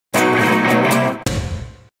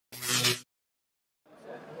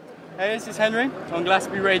Hey, this is Henry on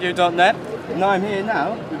GlastonburyRadio.net. And I'm here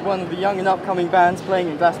now with one of the young and upcoming bands playing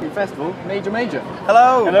at Glastonbury Festival, Major Major.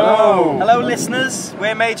 Hello! Hello! Hello listeners,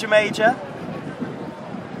 we're Major Major.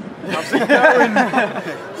 How's it going?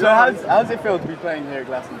 So how's it feel to be playing here at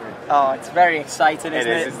Glastonbury? Oh, it's very exciting, isn't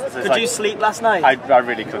it? Could like, you sleep last night? I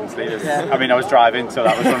really couldn't sleep. I mean, I was driving, so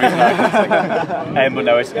that was one reason I couldn't sleep. But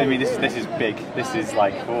no, I mean, this is big. This is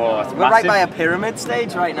like, oh, it's We're massive. right by a pyramid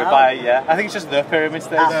stage right now. Yeah, I think it's just the pyramid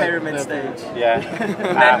stage. Pyramid stage. Yeah.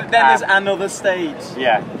 then there's another stage.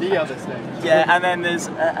 Yeah. The other stage. Yeah, and then there's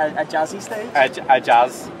a jazzy stage. A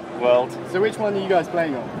jazz world. So which one are you guys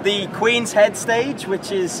playing on? The Queen's Head stage,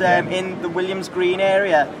 which is in the Williams Green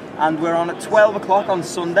area. And we're on at 12 o'clock on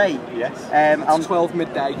Sunday. Yes. On 12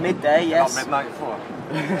 midday. Midday, yes. Not midnight before.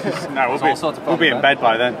 No, we'll be in bed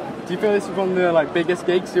by then. Do you feel this is one of the biggest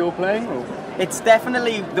gigs you're playing? Or? It's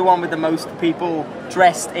definitely the one with the most people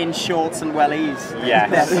dressed in shorts and wellies.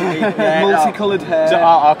 Yes. Definitely. Yeah, multicoloured hair. So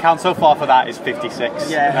our count so far for that is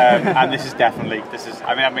 56. Yeah. And this is, I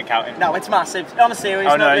mean, I've been counting. No, it's massive. On a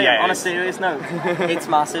serious note, no, yeah, on a serious note, it's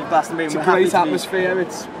massive. Glastonbury. It's a great atmosphere.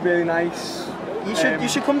 It's really nice. You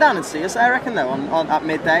should come down and see us, I reckon, though, at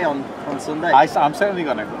midday on Sunday. I'm certainly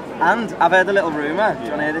going to. And I've heard a little rumour. Do you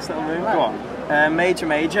want to hear this little rumour? Go on. Major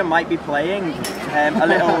Major might be playing a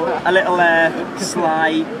little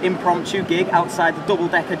sly impromptu gig outside the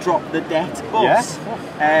double-decker Drop the Debt bus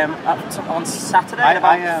on Saturday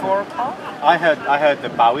about 4 o'clock. I heard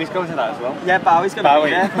that Bowie's going to that as well. Yeah, Bowie's going to be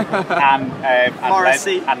there.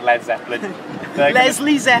 and Led Zeppelin.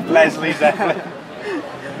 Leslie Zeppelin. Leslie Zeppelin.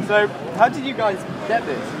 So, how did you guys get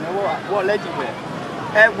this? You know, what led you here?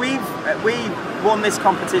 We won this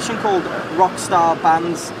competition called Rockstar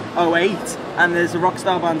Bands 08, and there's a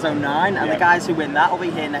Rockstar Bands 09, and the guys who win that will be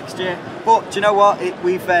here next year. But do you know what?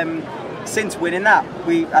 We've since winning that,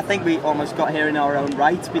 I think we almost got here in our own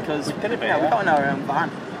right because we got in our own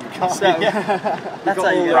van. So that's how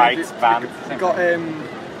you right van. We got the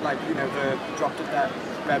Drop the Debt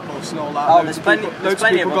red bus and all that. Oh, there's plenty of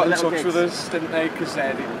people got in touch gigs with us, didn't they? Because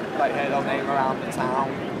they heard our name around the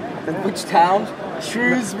town. Which town?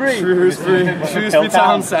 Shrewsbury. Shrewsbury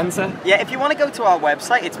Town Centre. Yeah, if you want to go to our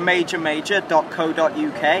website, it's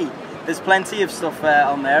majormajor.co.uk. There's plenty of stuff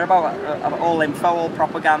on there about all info, all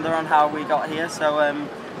propaganda on how we got here. So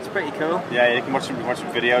it's pretty cool. Yeah, you can watch some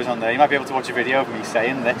videos on there. You might be able to watch a video of me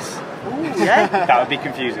saying this. Ooh, yeah. That would be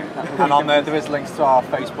confusing. And on there is links to our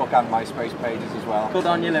Facebook and MySpace pages as well. Good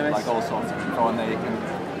on you, Lewis. Like all sorts of info on there you can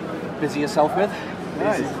busy yourself with.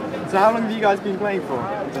 Nice. So how long have you guys been playing for?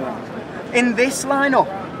 In this lineup,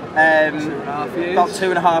 2.5 years. About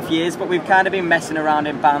 2.5 years, but we've kind of been messing around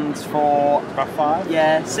in bands for about 5.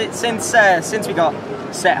 Yeah, since we got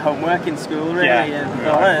set homework in school, really.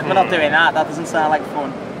 Yeah. We're not doing that. That doesn't sound like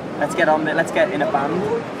fun. Let's get on it. Let's get in a band.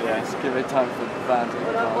 Yeah, let's give it time for the band.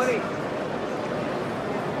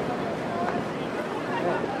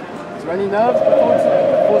 Is there any nerves before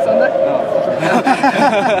Sunday? No.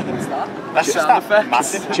 What's that? That's just that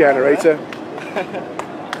massive Generator.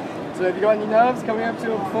 So have you got any nerves coming up to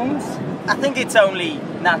your performance? I think it's only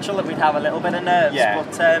natural that we'd have a little bit of nerves,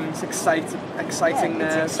 but it's exciting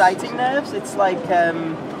nerves. It's exciting nerves. It's like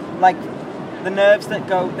the nerves that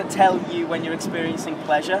tell you when you're experiencing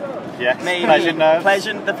pleasure. Yes. Maybe Pleasure nerves.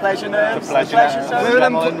 The pleasure nerves. The pleasure nerves.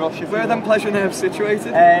 zone. Where are them pleasure nerves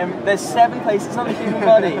situated? There's 7 places on the human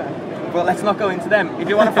body, but let's not go into them. If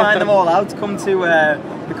you want to find them all out, come to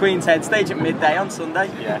the Queen's Head stage at midday on Sunday.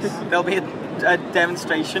 Yes. There'll be a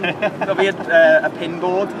demonstration. There'll be a pin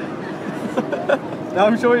board. Now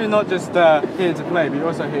I'm sure you're not just here to play, but you're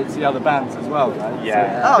also here to see other bands as well, right?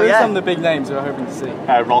 Yeah. So, who are some of the big names you're hoping to see?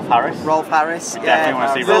 Rolf Harris. Rolf Harris. Definitely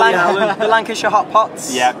want to see the Rolf. the Lancashire Hot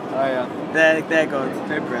Pots. Yeah. Oh yeah. They're good.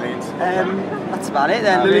 They're brilliant. That's about it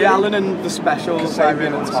then. Lily Allen and the Specials.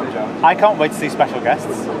 I can't wait to see special guests.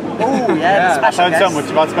 Oh yeah, the I've special heard guests. so much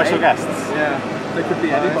about special guests. Yeah. They could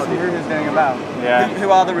be anybody. Rumours going about. Yeah. Who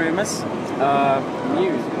are the rumours?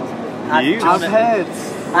 Muse.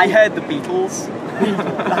 I heard the Beatles.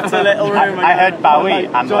 That's a little rumour. I heard Bowie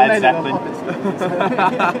and John Led Zeppelin.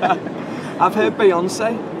 I've heard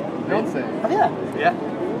Beyonce. Oh yeah. Yeah.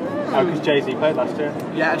 Oh, because Jay-Z played last year.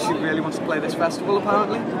 Yeah, she really wants to play this festival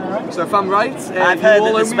apparently. So if I'm right, I've heard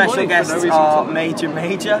that the special guests are Major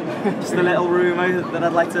Major. Just a little rumour that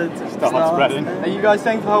I'd like to Start spreading. Are you guys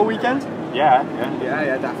staying for the whole weekend? Yeah.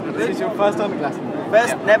 Yeah, definitely. This is your first time at Glastonbury?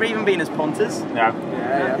 Never even been as punters. No.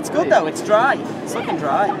 Yeah. It's good though, it's dry. It's looking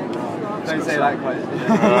dry. Don't say that quite.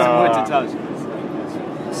 Wood to touch.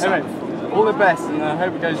 Anyway, all the best and I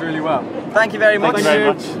hope it goes really well. Thank you very much. Thank you very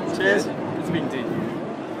much. Cheers. Good speaking to you.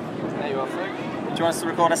 There you are, Frank. Do you want us to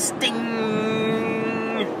record a sting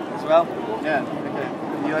as well? well. Yeah, okay.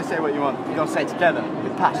 You gotta say what you want. You gotta say it together,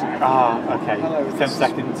 with passion. Okay. Hello, 10 this is-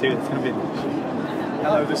 seconds too, it's going to be...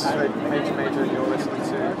 Hello, this is Major, and you're listening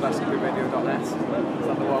to GlastonburyRadio.net. Is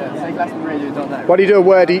that the one? Yeah, say GlastonburyRadio.net. Why do you do a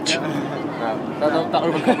word each? No, that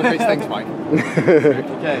overcomplicates things, Mike.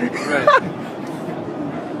 Okay, great.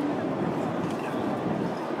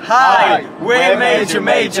 Hi, we're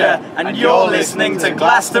Major, and you're listening to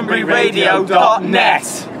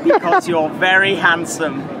GlastonburyRadio.net because you're very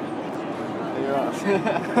handsome.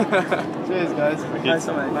 Cheers, guys. Nice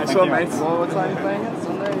one, mate. Nice one, mate. What time are you playing it?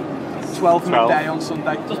 Sunday? 12 12. midday on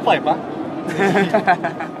Sunday. Just play it back.